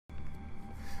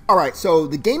Alright, so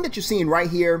the game that you're seeing right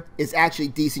here is actually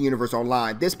DC Universe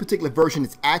Online. This particular version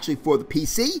is actually for the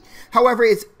PC. However,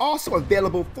 it's also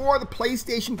available for the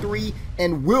PlayStation 3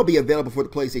 and will be available for the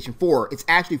PlayStation 4. It's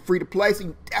actually free to play, so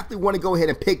you definitely want to go ahead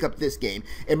and pick up this game.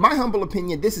 In my humble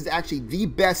opinion, this is actually the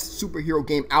best superhero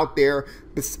game out there.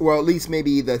 Well, at least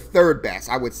maybe the third best,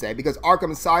 I would say, because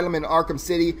Arkham Asylum and Arkham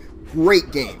City,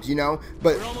 great games, you know?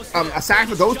 But aside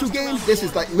from those two games, this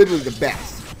is like literally the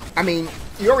best. I mean,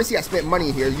 you already see I spent money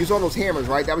in here. Use all those hammers,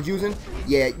 right, that I was using?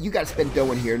 Yeah, you got to spend dough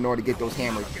in here in order to get those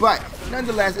hammers. But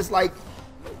nonetheless, it's like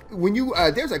when you,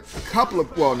 there's a couple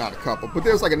of, well, not a couple, but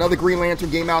there's like another Green Lantern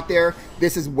game out there.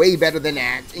 This is way better than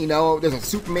that. You know, there's a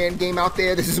Superman game out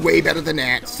there. This is way better than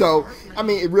that. So, I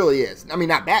mean, it really is. I mean,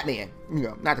 not Batman, you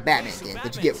know, not the Batman game,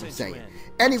 but you get what I'm saying.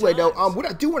 Anyway, though, what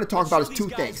I do want to talk about is two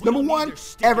things. Number one,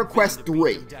 EverQuest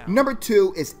 3. Number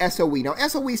two is SOE. Now,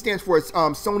 SOE stands for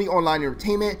Sony Online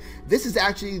Entertainment. This is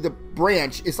actually the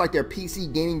branch. It's like their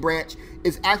PC gaming branch.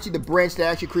 It's actually the branch that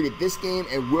actually created this game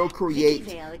and will create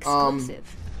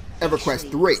EverQuest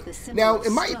 3. Now,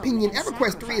 in my opinion,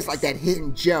 EverQuest 3 is like that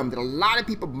hidden gem that a lot of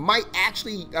people might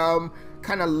actually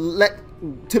kind of let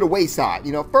to the wayside.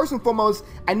 You know, first and foremost,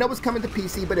 I know it's coming to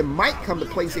PC, but it might come to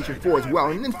PlayStation 4 as well.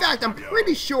 And in fact, I'm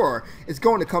pretty sure it's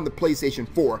going to come to PlayStation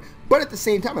 4. But at the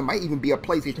same time, it might even be a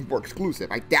PlayStation 4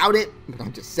 exclusive. I doubt it, but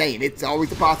I'm just saying, it's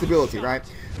always a possibility, right?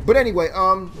 But anyway,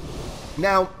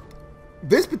 now,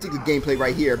 this particular gameplay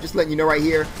right here, just letting you know right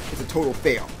here, is a total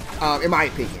fail, in my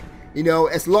opinion. You know,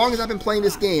 as long as I've been playing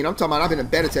this game, I'm talking about I've been a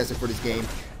beta tester for this game,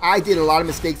 I did a lot of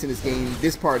mistakes in this game,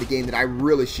 this part of the game, that I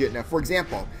really shouldn't have. For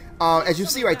example, as you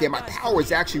see right there, my power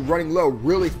is actually running low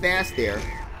really fast there.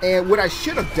 And what I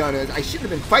should have done is I should have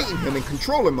been fighting him in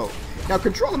controller mode. Now,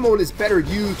 controller mode is better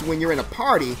used when you're in a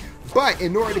party, but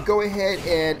in order to go ahead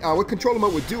and what controller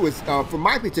mode would do is, for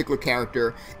my particular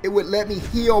character, it would let me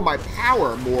heal my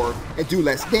power more and do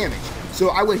less damage. So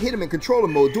I would hit him in controller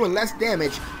mode, doing less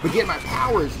damage, but get my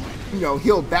powers, you know,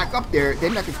 healed back up there.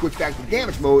 Then I can switch back to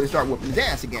damage mode and start whooping his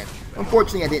ass again.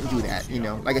 Unfortunately, I didn't do that, you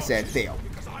know, like I said, failed.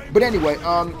 But anyway,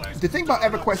 the thing about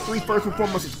EverQuest 3, first and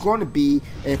foremost, it's going to be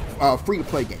a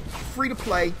free-to-play game.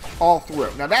 Free-to-play all through.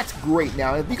 Now, that's great.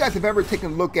 Now, if you guys have ever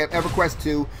taken a look at EverQuest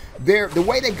 2, the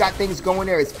way they got things going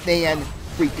there is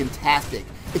fan-freaking-tastic.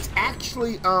 It's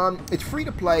actually, it's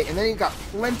free-to-play, and then you got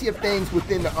plenty of things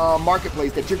within the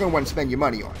marketplace that you're going to want to spend your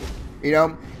money on. You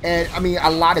know, and I mean, a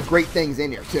lot of great things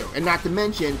in there too. And not to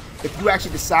mention, if you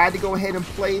actually decide to go ahead and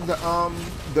play the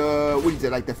what is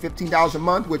it, like the $15 a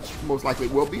month, which most likely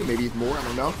it will be, or maybe it's more, I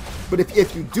don't know. But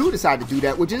if you do decide to do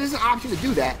that, which is an option to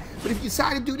do that, but if you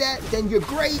decide to do that, then you're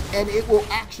great, and it will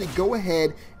actually go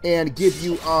ahead and give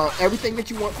you everything that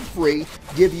you want for free,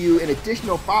 give you an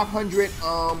additional 500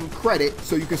 credit,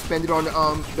 so you can spend it on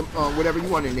whatever you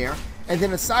want in there. And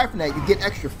then aside from that, you get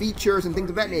extra features and things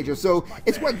of that nature. So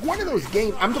it's like one of those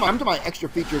games, I'm talking about extra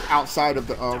features outside of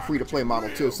the free-to-play model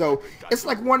too. So it's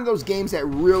like one of those games that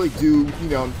really do, you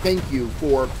know, thank you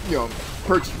for, you know,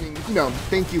 purchasing, you know,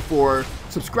 thank you for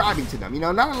subscribing to them. You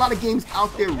know, not a lot of games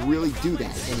out there really do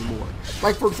that anymore.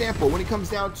 Like, for example, when it comes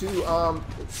down to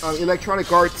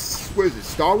Electronic Arts, what is it,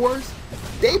 Star Wars?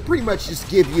 They pretty much just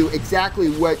give you exactly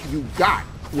what you got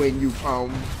when you,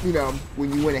 you know,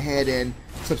 when you went ahead and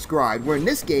subscribed. Where in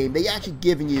this game, they actually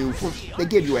give you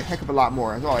a heck of a lot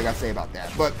more. That's all I gotta say about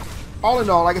that. But all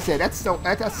in all, like I said, that's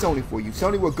Sony for you.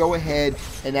 Sony will go ahead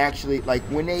and actually, like,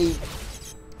 when they,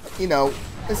 you know,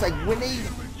 it's like when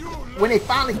they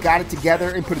finally got it together,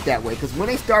 and put it that way, because when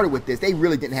they started with this, they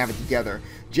really didn't have it together.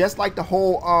 Just like the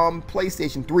whole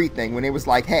PlayStation 3 thing, when it was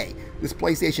like, hey, this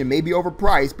PlayStation may be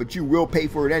overpriced, but you will pay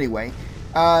for it anyway.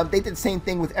 They did the same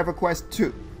thing with EverQuest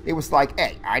 2. It was like,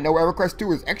 hey, I know EverQuest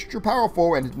 2 is extra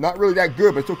powerful and it's not really that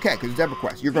good, but it's okay because it's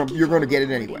EverQuest. You're gonna get it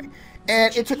anyway.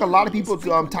 And it took a lot of people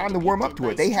time to warm up to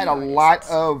it. They had a lot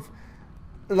of,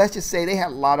 let's just say, they had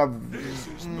a lot of,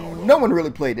 no one really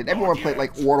played it. Everyone played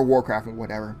like World of Warcraft and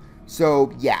whatever.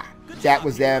 So yeah, that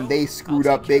was them. They screwed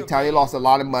up big time. They lost a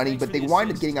lot of money, but they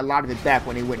wound up getting a lot of it back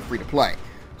when they went free to play.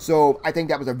 So I think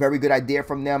that was a very good idea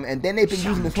from them. And then they've been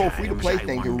using this whole free-to-play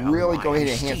thing to really go ahead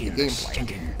and enhance the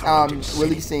gameplay.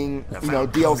 Releasing, you know,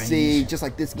 DLC, just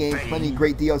like this game, plenty of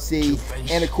great DLC.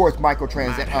 And, of course,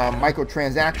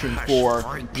 microtransactions for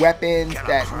weapons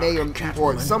that may or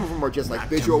some of them are just like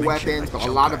visual weapons, but a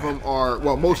lot of them are,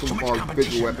 well, most of them are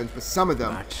visual weapons, but some of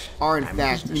them are, in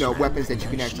fact, you know, weapons that you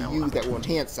can actually use that will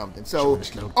enhance something. So,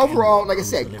 overall, like I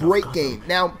said, great game.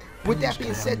 Now, with that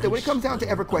being said, though, when it comes down to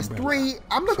EverQuest 3,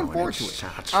 I'm looking forward to it.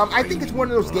 I think it's one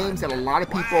of those games that a lot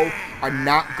of people are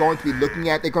not going to be looking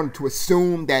at. They're going to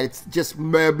assume that it's just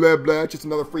blah, blah, blah, just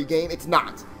another free game. It's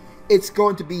not. It's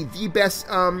going to be the best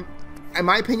in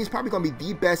my opinion, is probably going to be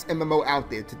the best MMO out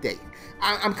there to date.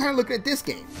 I'm kind of looking at this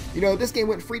game. You know, this game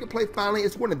went free to play finally.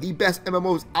 It's one of the best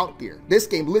MMOs out there. This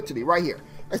game, literally, right here.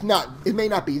 It's not. It may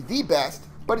not be the best,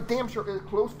 but it damn sure is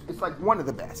close. It's like one of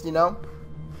the best. You know.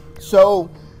 So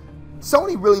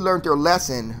Sony really learned their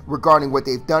lesson regarding what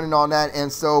they've done and all that.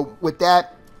 And so with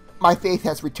that, my faith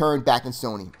has returned back in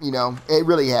Sony. You know, it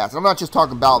really has. I'm not just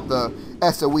talking about the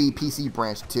SOE PC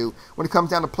branch too. When it comes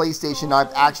down to PlayStation,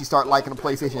 I've actually started liking the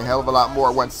PlayStation a hell of a lot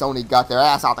more once Sony got their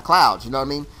ass out the clouds. You know what I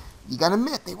mean? You gotta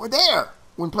admit, they were there.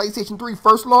 When PlayStation 3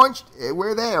 first launched, they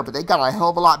were there, but they got a hell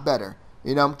of a lot better.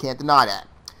 You know, can't deny that.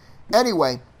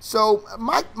 Anyway, so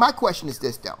my question is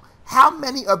this though. How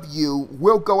many of you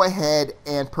will go ahead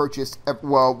and purchase,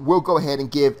 well, will go ahead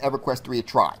and give EverQuest 3 a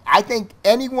try? I think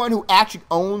anyone who actually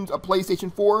owns a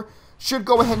PlayStation 4 should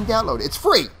go ahead and download it. It's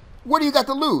free. What do you got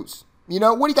to lose? You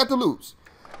know, what do you got to lose?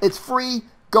 It's free.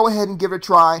 Go ahead and give it a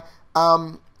try.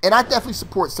 And I definitely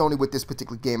support Sony with this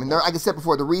particular game. And there, like I said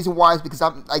before, the reason why is because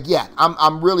I'm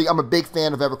a big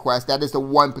fan of EverQuest. That is the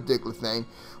one particular thing.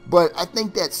 But I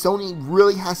think that Sony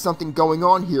really has something going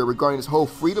on here regarding this whole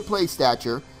free-to-play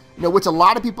stature. You know, which a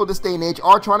lot of people this day and age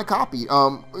are trying to copy.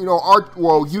 You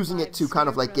know, using it to kind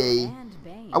of like a,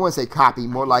 I wouldn't say copy,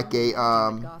 more like a,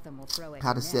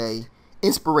 how to say,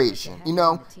 inspiration. You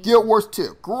know, Guild Wars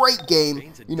 2, great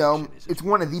game. You know, it's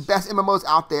one of the best MMOs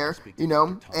out there. You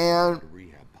know, and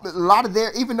a lot of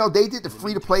even though they did the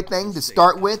free-to-play thing to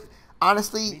start with,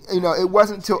 honestly, you know, it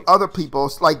wasn't until other people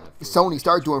like Sony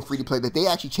started doing free-to-play that they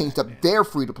actually changed up their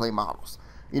free-to-play models.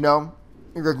 You know.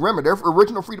 Remember, their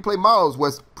original free-to-play models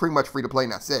was pretty much free-to-play,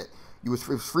 and that's it. It was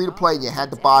free-to-play, and you had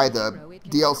to buy the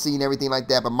DLC and everything like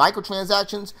that. But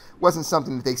microtransactions wasn't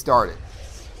something that they started.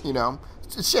 You know,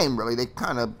 it's a shame, really. They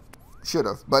kind of should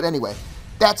have. But anyway,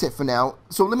 that's it for now.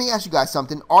 So let me ask you guys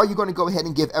something. Are you going to go ahead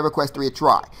and give EverQuest 3 a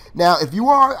try? Now, if you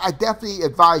are, I definitely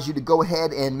advise you to go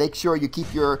ahead and make sure you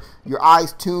keep your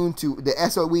eyes tuned to the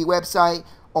SOE website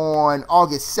on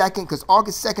August 2nd, because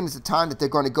August 2nd is the time that they're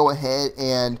going to go ahead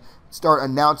and start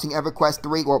announcing EverQuest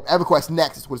 3, or EverQuest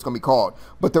Next is what it's going to be called.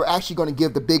 But they're actually going to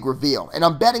give the big reveal. And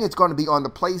I'm betting it's going to be on the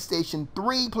PlayStation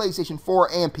 3, PlayStation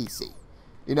 4, and PC.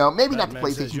 You know, maybe not the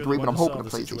PlayStation 3, but I'm hoping the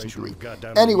PlayStation 3.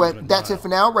 Anyway, that's it for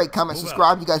now. Rate, comment,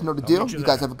 subscribe. You guys know the deal. You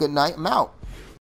guys have a good night. I'm out.